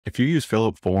If you use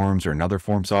Fillout Forms or another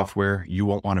form software, you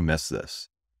won't want to miss this.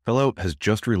 Fillout has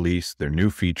just released their new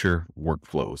feature,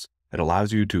 Workflows. It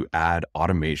allows you to add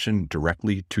automation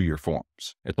directly to your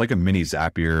forms. It's like a mini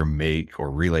Zapier, Make,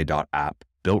 or relay.app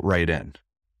built right in.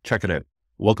 Check it out.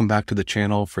 Welcome back to the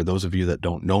channel. For those of you that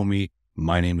don't know me,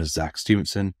 my name is Zach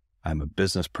Stevenson. I'm a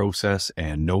business process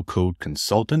and no-code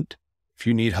consultant. If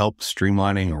you need help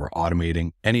streamlining or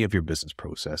automating any of your business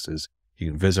processes, you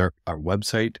can visit our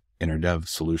website,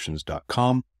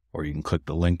 innerdevsolutions.com, or you can click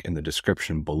the link in the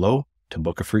description below to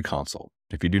book a free consult.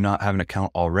 If you do not have an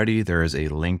account already, there is a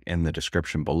link in the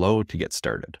description below to get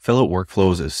started. Fillout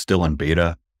Workflows is still in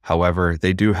beta. However,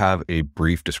 they do have a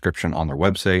brief description on their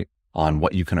website on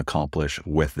what you can accomplish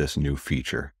with this new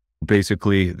feature.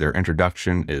 Basically, their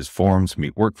introduction is forms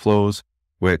meet workflows,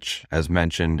 which, as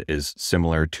mentioned, is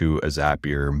similar to a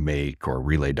Zapier, Make, or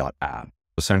relay.app.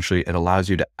 Essentially, it allows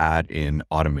you to add in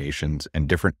automations and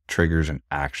different triggers and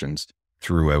actions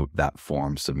throughout that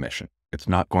form submission. It's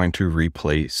not going to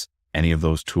replace any of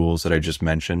those tools that I just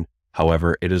mentioned.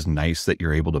 However, it is nice that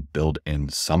you're able to build in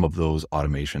some of those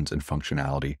automations and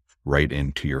functionality right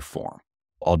into your form.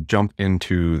 I'll jump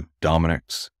into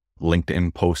Dominic's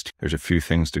LinkedIn post. There's a few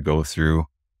things to go through,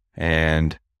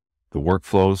 and the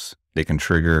workflows, they can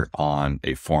trigger on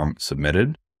a form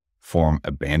submitted, form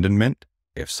abandonment.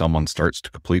 If someone starts to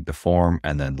complete the form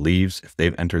and then leaves, if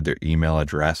they've entered their email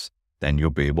address, then you'll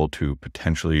be able to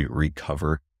potentially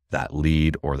recover that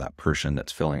lead or that person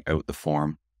that's filling out the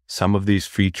form. Some of these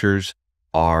features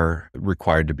are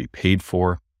required to be paid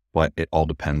for, but it all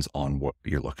depends on what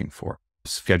you're looking for.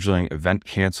 Scheduling event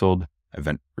canceled,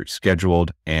 event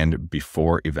rescheduled, and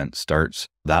before event starts,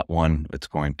 that one, it's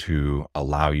going to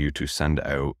allow you to send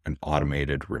out an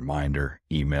automated reminder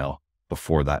email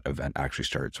before that event actually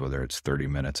starts, whether it's 30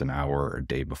 minutes, an hour, or a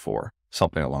day before,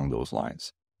 something along those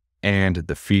lines. And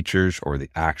the features or the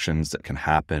actions that can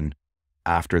happen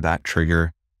after that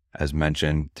trigger, as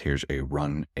mentioned, here's a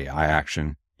run AI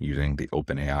action using the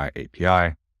OpenAI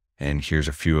API. And here's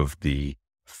a few of the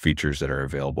features that are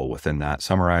available within that.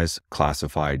 Summarize,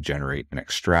 classify, generate, and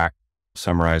extract.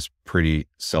 Summarize, pretty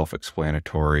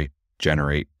self-explanatory.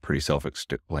 Generate, pretty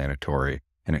self-explanatory.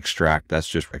 And extract, that's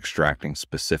just extracting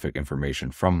specific information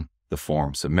from the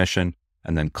form submission.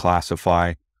 And then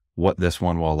classify, what this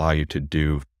one will allow you to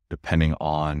do, depending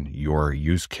on your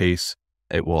use case,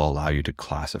 it will allow you to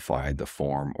classify the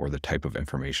form or the type of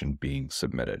information being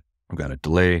submitted. We've got a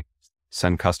delay,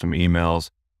 send custom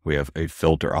emails. We have a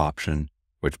filter option,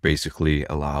 which basically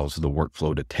allows the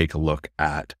workflow to take a look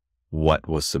at what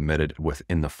was submitted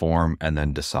within the form and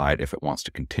then decide if it wants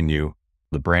to continue.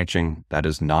 The branching, that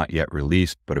is not yet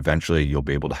released, but eventually you'll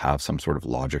be able to have some sort of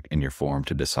logic in your form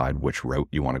to decide which route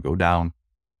you want to go down.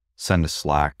 Send a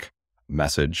Slack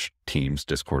message, Teams,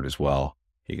 Discord as well.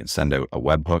 You can send out a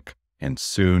webhook, and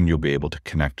soon you'll be able to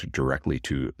connect directly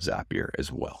to Zapier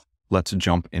as well. Let's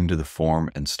jump into the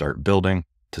form and start building.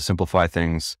 To simplify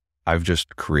things, I've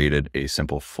just created a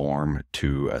simple form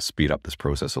to speed up this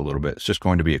process a little bit. It's just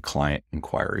going to be a client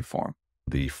inquiry form.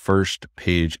 The first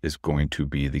page is going to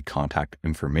be the contact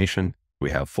information. We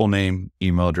have full name,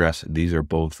 email address. These are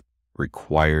both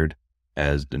required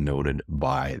as denoted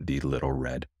by the little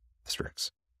red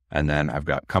asterisks. And then I've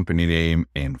got company name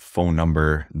and phone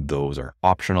number. Those are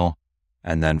optional.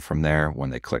 And then from there,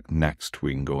 when they click next,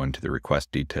 we can go into the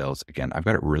request details. Again, I've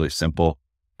got it really simple.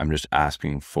 I'm just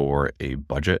asking for a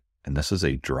budget, and this is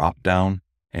a drop down.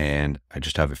 And I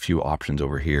just have a few options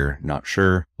over here. Not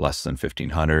sure, less than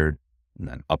 1,500, and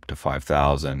then up to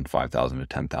 5,000, 5,000 to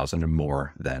 10,000, and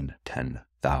more than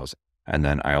 10,000. And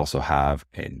then I also have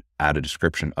add a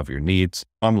description of your needs.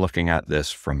 I'm looking at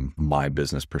this from my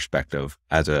business perspective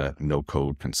as a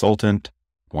no-code consultant.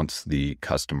 Once the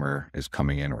customer is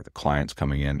coming in or the client's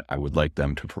coming in, I would like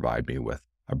them to provide me with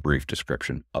a brief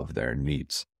description of their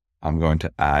needs. I'm going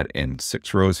to add in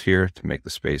 6 rows here to make the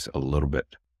space a little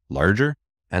bit larger.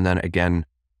 And then again,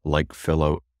 like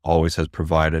Fillout always has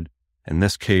provided, in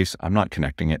this case, I'm not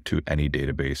connecting it to any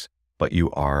database, but you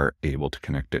are able to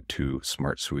connect it to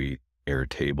SmartSuite,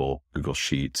 Airtable, Google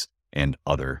Sheets, and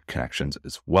other connections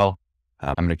as well.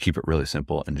 I'm going to keep it really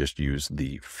simple and just use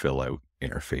the Fillout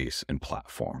interface and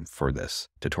platform for this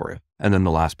tutorial. And then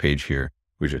the last page here,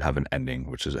 we should have an ending,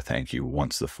 which is a thank you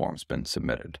once the form's been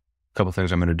submitted. A couple of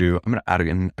things I'm going to do. I'm going to add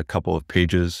in a couple of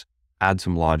pages, add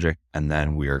some logic, and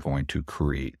then we are going to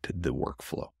create the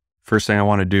workflow. First thing I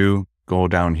want to do, go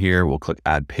down here, we'll click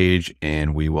add page,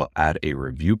 and we will add a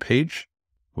review page.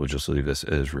 We'll just leave this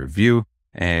as review,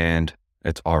 and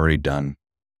it's already done,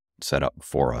 set up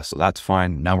for us. So that's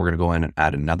fine. Now we're going to go in and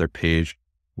add another page.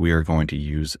 We are going to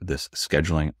use this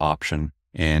scheduling option.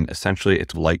 And essentially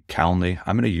it's like Calendly.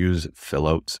 I'm going to use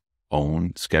Fillout's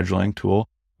own scheduling tool,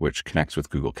 which connects with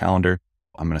Google Calendar.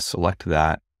 I'm going to select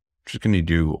that. I'm just going to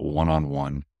do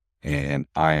one-on-one, and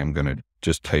I am going to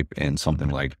just type in something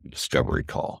like discovery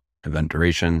call. Event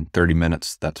duration, 30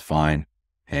 minutes. That's fine.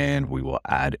 And we will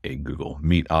add a Google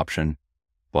Meet option,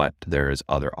 but there is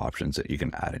other options that you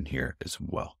can add in here as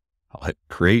well. I'll hit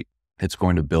create. It's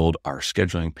going to build our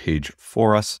scheduling page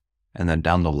for us. And then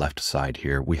down the left side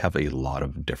here, we have a lot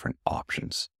of different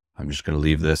options. I'm just going to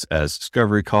leave this as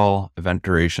discovery call, event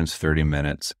durations 30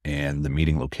 minutes, and the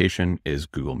meeting location is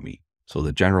Google Meet. So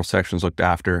the general section's looked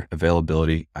after.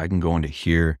 Availability, I can go into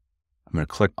here. I'm going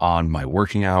to click on my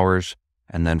working hours,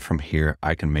 and then from here,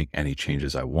 I can make any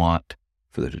changes I want.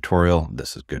 For the tutorial,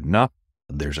 this is good enough.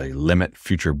 There's a limit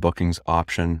future bookings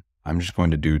option. I'm just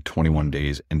going to do 21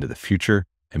 days into the future.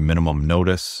 A minimum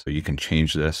notice. So you can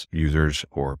change this. Users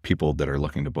or people that are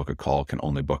looking to book a call can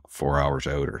only book 4 hours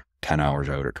out or 10 hours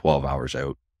out or 12 hours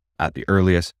out at the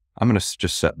earliest. I'm going to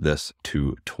just set this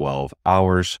to 12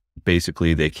 hours.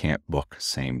 Basically, they can't book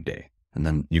same day. And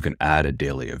then you can add a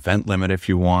daily event limit if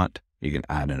you want. You can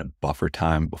add in a buffer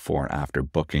time before and after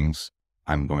bookings.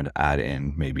 I'm going to add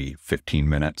in maybe 15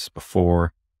 minutes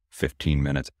before, 15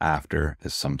 minutes after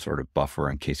as some sort of buffer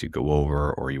in case you go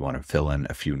over or you want to fill in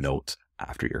a few notes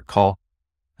after your call.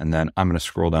 And then I'm going to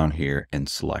scroll down here and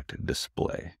select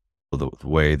display. So the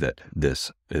way that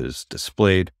this is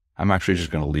displayed, I'm actually just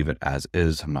going to leave it as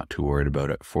is. I'm not too worried about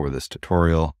it for this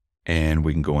tutorial. And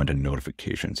we can go into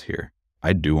notifications here.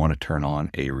 I do want to turn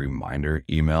on a reminder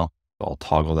email. So I'll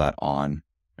toggle that on,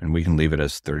 and we can leave it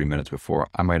as 30 minutes before.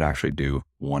 I might actually do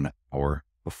 1 hour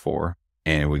before,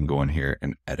 and we can go in here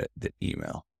and edit the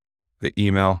email. The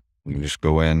email, we can just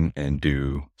go in and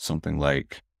do something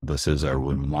like, this is a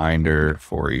reminder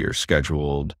for your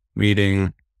scheduled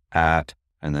meeting at,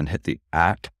 and then hit the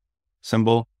at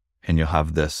symbol, and you'll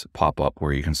have this pop up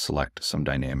where you can select some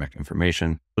dynamic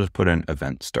information. Just put in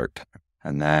event start time.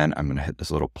 And then I'm going to hit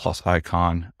this little plus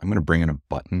icon. I'm going to bring in a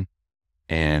button,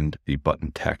 and the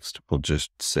button text will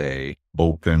just say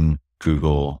open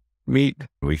Google Meet.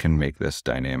 We can make this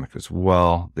dynamic as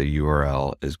well. The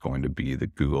URL is going to be the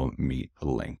Google Meet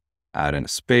link. Add in a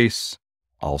space.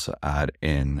 Also add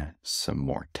in some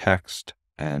more text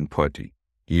and put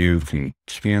you can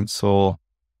cancel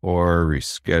or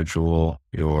reschedule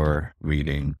your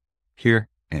meeting here,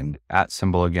 and at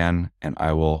symbol again. And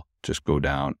I will just go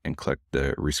down and click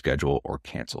the reschedule or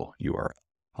cancel URL.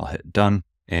 I'll hit done,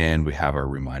 and we have our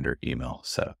reminder email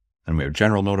set up. And we have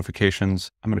general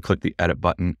notifications. I'm going to click the edit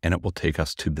button, and it will take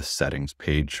us to the settings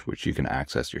page, which you can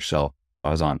access yourself.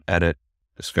 I was on edit,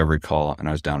 discovery call, and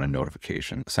I was down in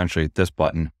notification. Essentially, this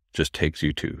button just takes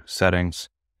you to settings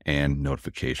and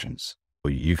notifications.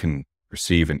 You can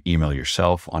receive an email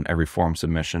yourself on every form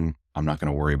submission. I'm not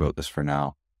going to worry about this for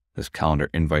now. This calendar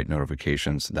invite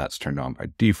notifications, that's turned on by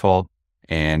default,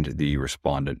 and the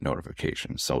respondent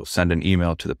notifications. So send an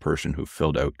email to the person who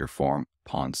filled out your form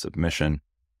upon submission.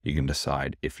 You can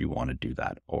decide if you want to do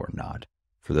that or not.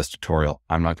 For this tutorial,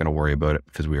 I'm not going to worry about it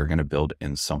because we are going to build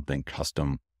in something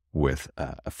custom with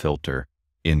a filter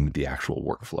in the actual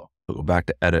workflow. So go back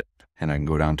to edit, and I can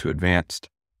go down to advanced,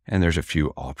 and there's a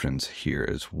few options here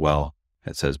as well.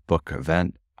 It says book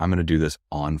event. I'm going to do this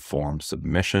on form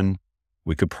submission.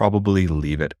 We could probably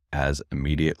leave it as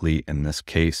immediately in this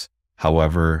case.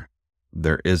 However,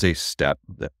 there is a step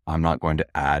that I'm not going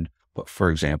to add. But for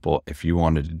example, if you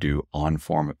wanted to do on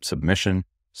form submission,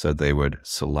 so they would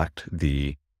select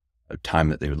the time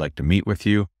that they would like to meet with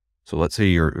you. So let's say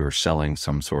you're selling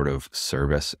some sort of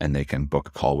service and they can book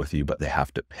a call with you, but they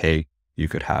have to pay. You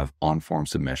could have on form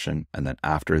submission. And then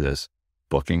after this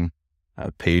booking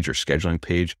page or scheduling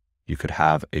page, you could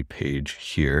have a page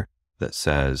here that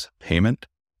says payment.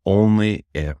 Only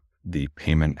if the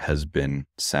payment has been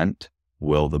sent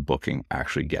will the booking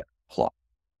actually get plotted.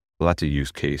 So that's a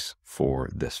use case for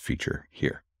this feature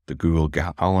here. The Google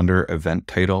Calendar event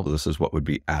title, this is what would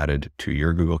be added to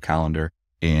your Google Calendar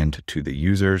and to the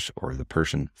users or the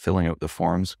person filling out the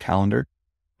form's calendar.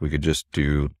 We could just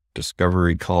do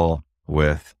discovery call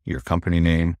with your company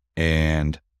name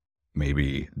and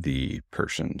maybe the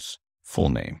person's full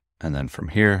name. And then from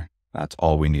here, that's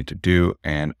all we need to do.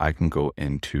 And I can go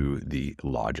into the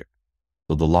logic.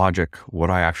 So the logic, what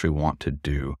I actually want to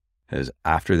do is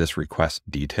after this request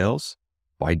details,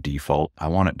 by default, I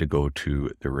want it to go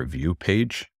to the review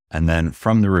page. And then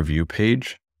from the review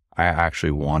page, I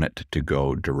actually want it to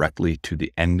go directly to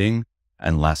the ending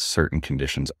unless certain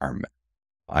conditions are met.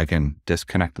 I can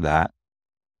disconnect that.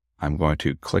 I'm going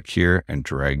to click here and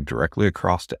drag directly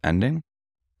across to ending.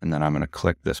 And then I'm going to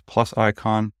click this plus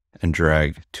icon. and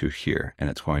drag to here, and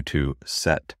it's going to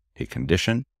set a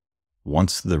condition.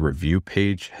 Once the review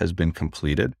page has been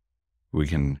completed, we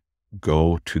can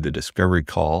go to the discovery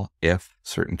call if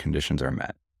certain conditions are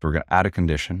met. We're going to add a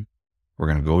condition. We're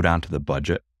going to go down to the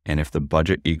budget. And if the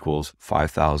budget equals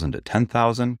 5,000 to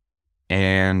 10,000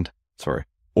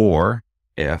 or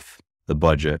if the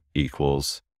budget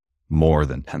equals more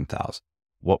than 10,000.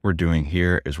 What we're doing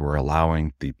here is we're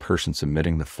allowing the person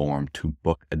submitting the form to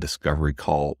book a discovery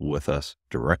call with us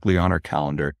directly on our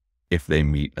calendar if they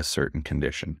meet a certain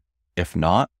condition. If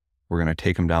not, we're going to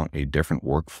take them down a different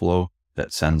workflow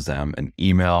that sends them an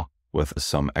email with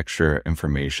some extra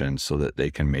information so that they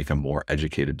can make a more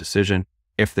educated decision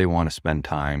if they want to spend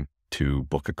time to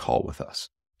book a call with us.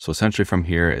 So essentially from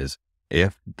here is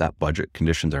if that budget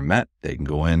conditions are met, they can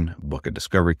go in, book a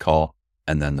discovery call,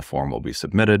 and then the form will be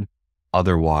submitted.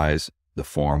 Otherwise, the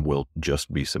form will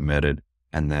just be submitted,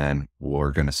 and then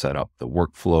we're going to set up the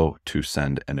workflow to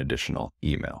send an additional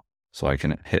email. So I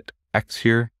can hit X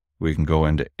here. We can go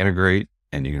into integrate,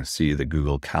 and you can see the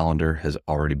Google Calendar has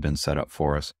already been set up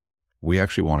for us. We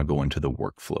actually want to go into the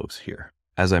workflows here.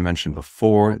 As I mentioned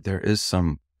before, there is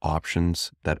some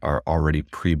options that are already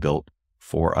pre-built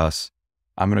for us.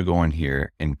 I'm going to go in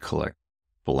here and click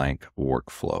blank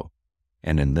workflow.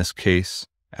 And in this case,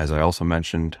 as I also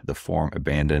mentioned, the form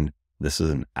abandoned, this is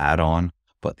an add-on,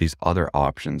 but these other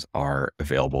options are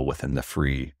available within the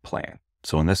free plan.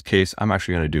 So in this case, I'm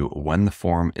actually going to do when the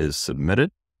form is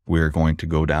submitted, we're going to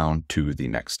go down to the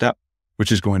next step,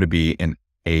 which is going to be an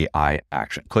AI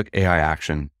action. Click AI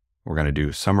action. We're going to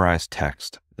do summarize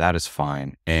text. That is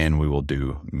fine. And we will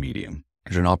do medium.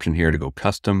 There's an option here to go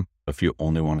custom. If you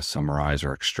only want to summarize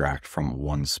or extract from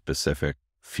one specific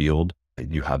field,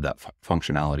 you have that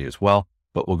functionality as well,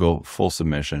 but we'll go full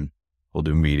submission. We'll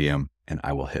do medium and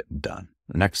I will hit done.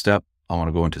 The next step, I want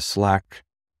to go into Slack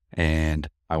and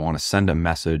I want to send a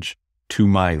message to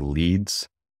my leads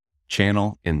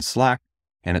channel in Slack,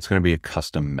 and it's going to be a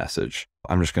custom message.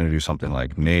 I'm just going to do something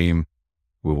like name.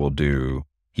 We will do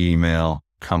email,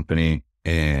 company,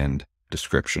 and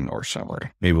description or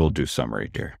summary. Maybe we'll do summary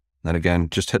here. Then again,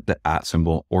 just hit the @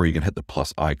 symbol, or you can hit the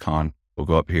plus icon. We'll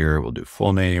go up here. We'll do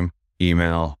full name,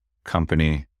 email,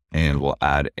 company, and we'll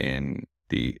add in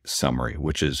the summary,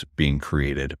 which is being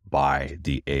created by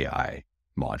the AI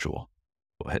module.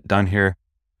 We'll hit done here.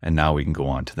 And now we can go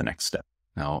on to the next step.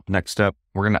 Now, next step,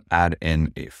 we're going to add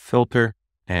in a filter,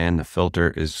 and the filter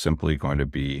is simply going to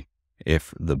be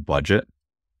if the budget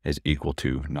is equal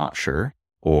to not sure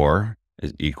or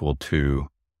is equal to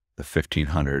the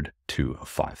 1,500 to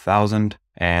 5,000.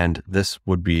 And this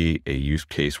would be a use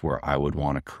case where I would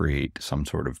want to create some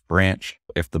sort of branch.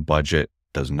 If the budget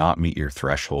does not meet your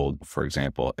threshold, for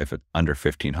example, if it's under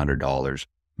 $1,500,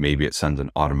 maybe it sends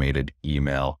an automated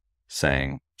email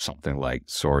saying something like,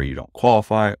 sorry, you don't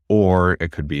qualify. Or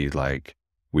it could be like,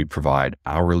 we provide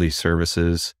hourly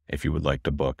services. If you would like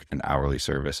to book an hourly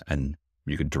service, and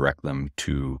you could direct them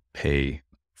to pay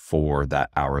for that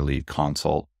hourly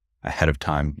consult ahead of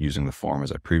time using the form,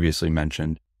 as I previously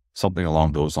mentioned, something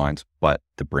along those lines, but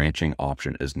the branching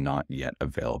option is not yet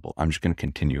available. I'm just going to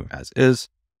continue as is.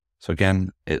 So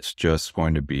again, it's just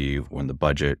going to be when the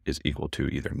budget is equal to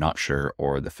either not sure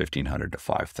or the 1,500 to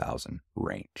 5,000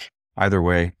 range. Either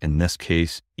way, in this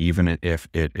case, even if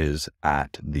it is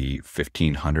at the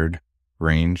 1,500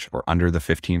 range or under the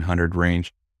 1,500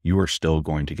 range, you are still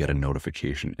going to get a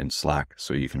notification in Slack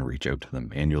so you can reach out to them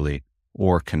manually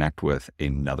or connect with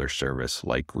another service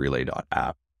like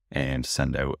relay.app and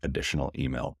send out additional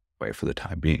email way for the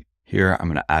time being. Here, I'm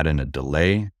going to add in a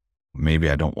delay. Maybe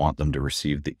I don't want them to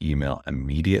receive the email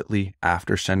immediately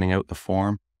after sending out the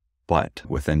form, but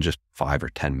within just 5 or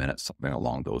 10 minutes, something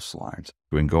along those lines.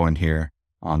 We can go in here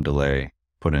on delay,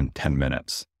 put in 10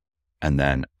 minutes, and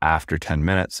then after 10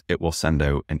 minutes, it will send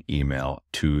out an email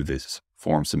to these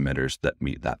form submitters that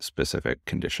meet that specific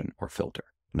condition or filter.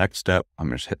 Next step, I'm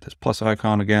going to hit this plus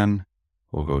icon again.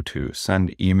 We'll go to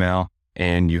send email,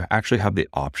 and you actually have the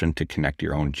option to connect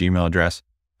your own Gmail address.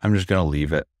 I'm just going to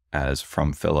leave it as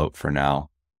from Fillout for now.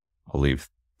 I'll leave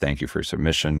thank you for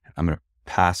submission. I'm going to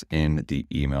pass in the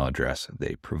email address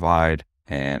they provide,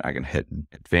 and I can hit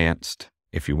advanced.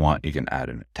 If you want, you can add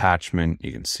an attachment.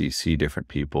 You can CC different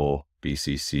people,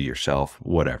 BCC yourself,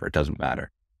 whatever. It doesn't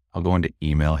matter. I'll go into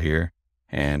email here,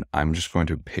 and I'm just going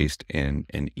to paste in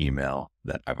an email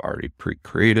that I've already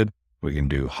pre-created. We can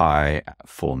do hi,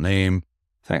 full name.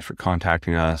 Thanks for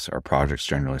contacting us. Our projects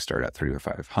generally start at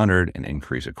 3,500 and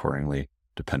increase accordingly,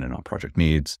 depending on project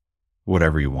needs,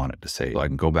 whatever you want it to say. So I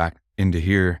can go back into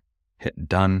here, hit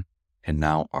done, and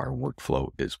now our workflow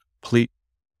is complete.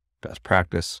 Best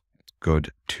practice. It's good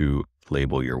to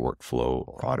label your workflow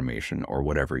or automation or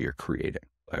whatever you're creating.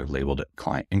 I've labeled it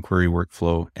client inquiry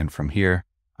workflow. And from here,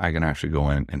 I can actually go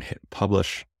in and hit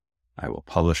publish. I will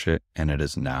publish it and it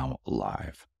is now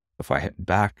live. If I hit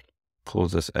back,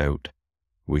 close this out,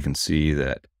 we can see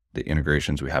that the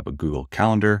integrations, we have a Google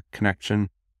Calendar connection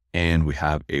and we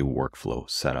have a workflow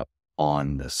set up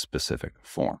on this specific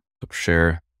form. So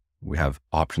share, we have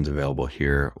options available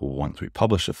here. Once we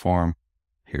publish the form,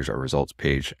 here's our results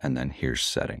page, and then here's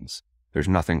settings. There's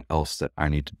nothing else that I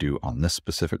need to do on this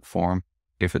specific form.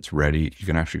 If it's ready, you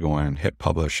can actually go in and hit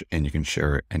publish and you can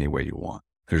share it any way you want.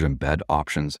 There's embed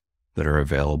options that are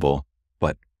available,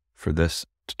 but for this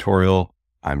tutorial,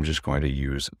 I'm just going to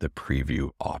use the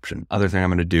preview option. Other thing I'm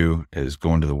going to do is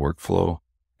go into the workflow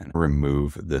and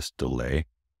remove this delay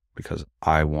because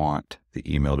I want the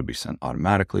email to be sent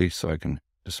automatically so I can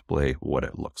display what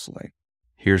it looks like.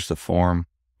 Here's the form.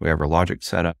 We have our logic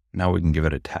set up. Now we can give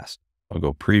it a test. I'll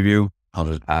go preview. I'll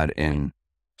just add in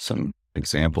some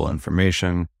example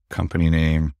information, company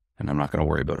name, and I'm not going to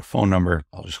worry about a phone number.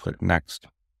 I'll just click next.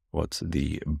 What's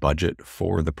the budget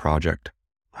for the project?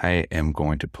 I am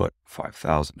going to put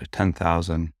 5,000 to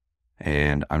 10,000,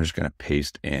 and I'm just going to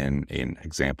paste in an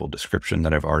example description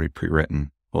that I've already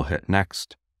pre-written. We'll hit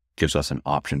next. Gives us an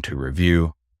option to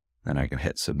review. Then I can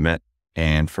hit submit.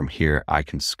 And from here, I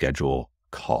can schedule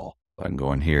a call. I can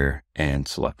go in here and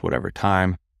select whatever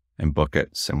time and book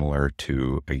it similar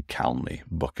to a Calendly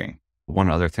booking. One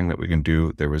other thing that we can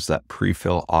do, there was that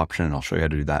pre-fill option. I'll show you how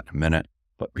to do that in a minute.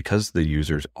 But because the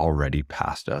users already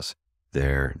passed us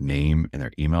their name and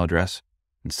their email address,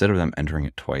 instead of them entering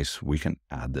it twice, we can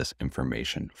add this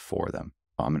information for them.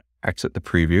 I'm going to exit the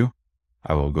preview.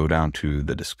 I will go down to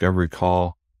the discovery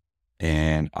call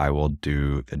and I will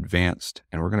do advanced,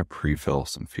 and we're going to pre-fill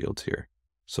some fields here.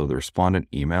 So the respondent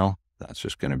email, that's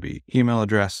just going to be email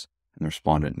address, and the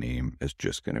respondent name is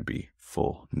just going to be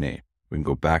full name. We can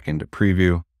go back into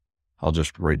preview. I'll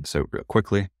just write this out real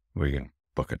quickly. We can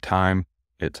book a time.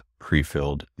 It's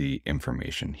pre-filled the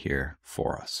information here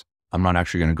for us. I'm not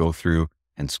actually going to go through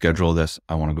and schedule this.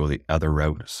 I want to go the other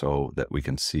route so that we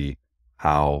can see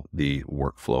how the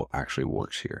workflow actually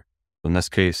works here. In this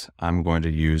case, I'm going to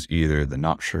use either the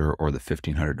not sure or the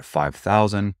 1,500 to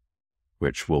 5,000,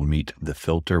 which will meet the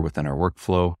filter within our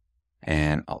workflow.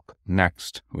 And I'll click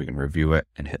next. We can review it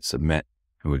and hit submit.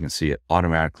 And we can see it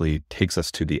automatically takes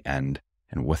us to the end.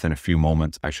 And within a few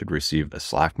moments, I should receive a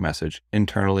Slack message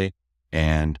internally,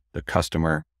 and the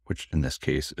customer, which in this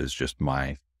case is just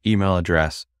my email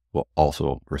address, will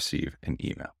also receive an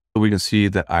email. So we can see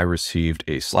that I received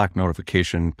a Slack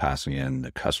notification passing in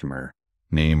the customer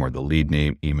name or the lead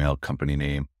name, email, company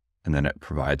name, and then it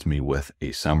provides me with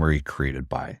a summary created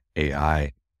by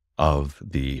AI of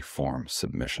the form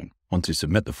submission. Once you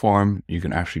submit the form, you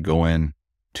can actually go in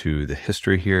to the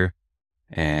history here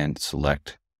and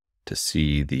select to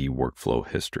see the workflow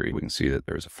history. We can see that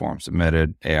there's a form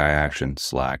submitted, AI action,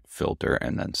 Slack, filter,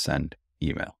 and then send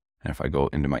email. And if I go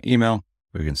into my email,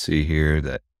 we can see here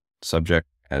that subject,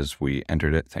 as we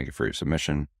entered it, thank you for your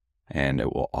submission, and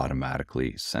it will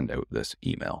automatically send out this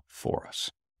email for us.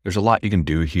 There's a lot you can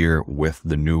do here with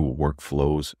the new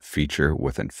workflows feature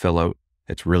within Fillout.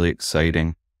 It's really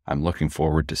exciting. I'm looking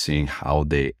forward to seeing how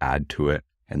they add to it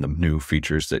and the new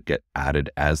features that get added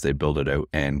as they build it out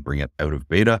and bring it out of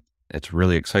beta. It's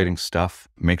really exciting stuff.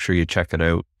 Make sure you check it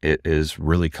out. It is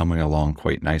really coming along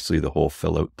quite nicely, the whole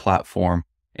Fillout platform,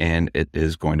 and it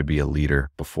is going to be a leader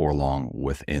before long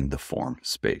within the form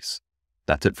space.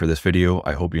 That's it for this video.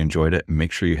 I hope you enjoyed it.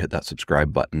 Make sure you hit that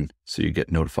subscribe button so you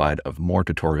get notified of more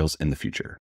tutorials in the future.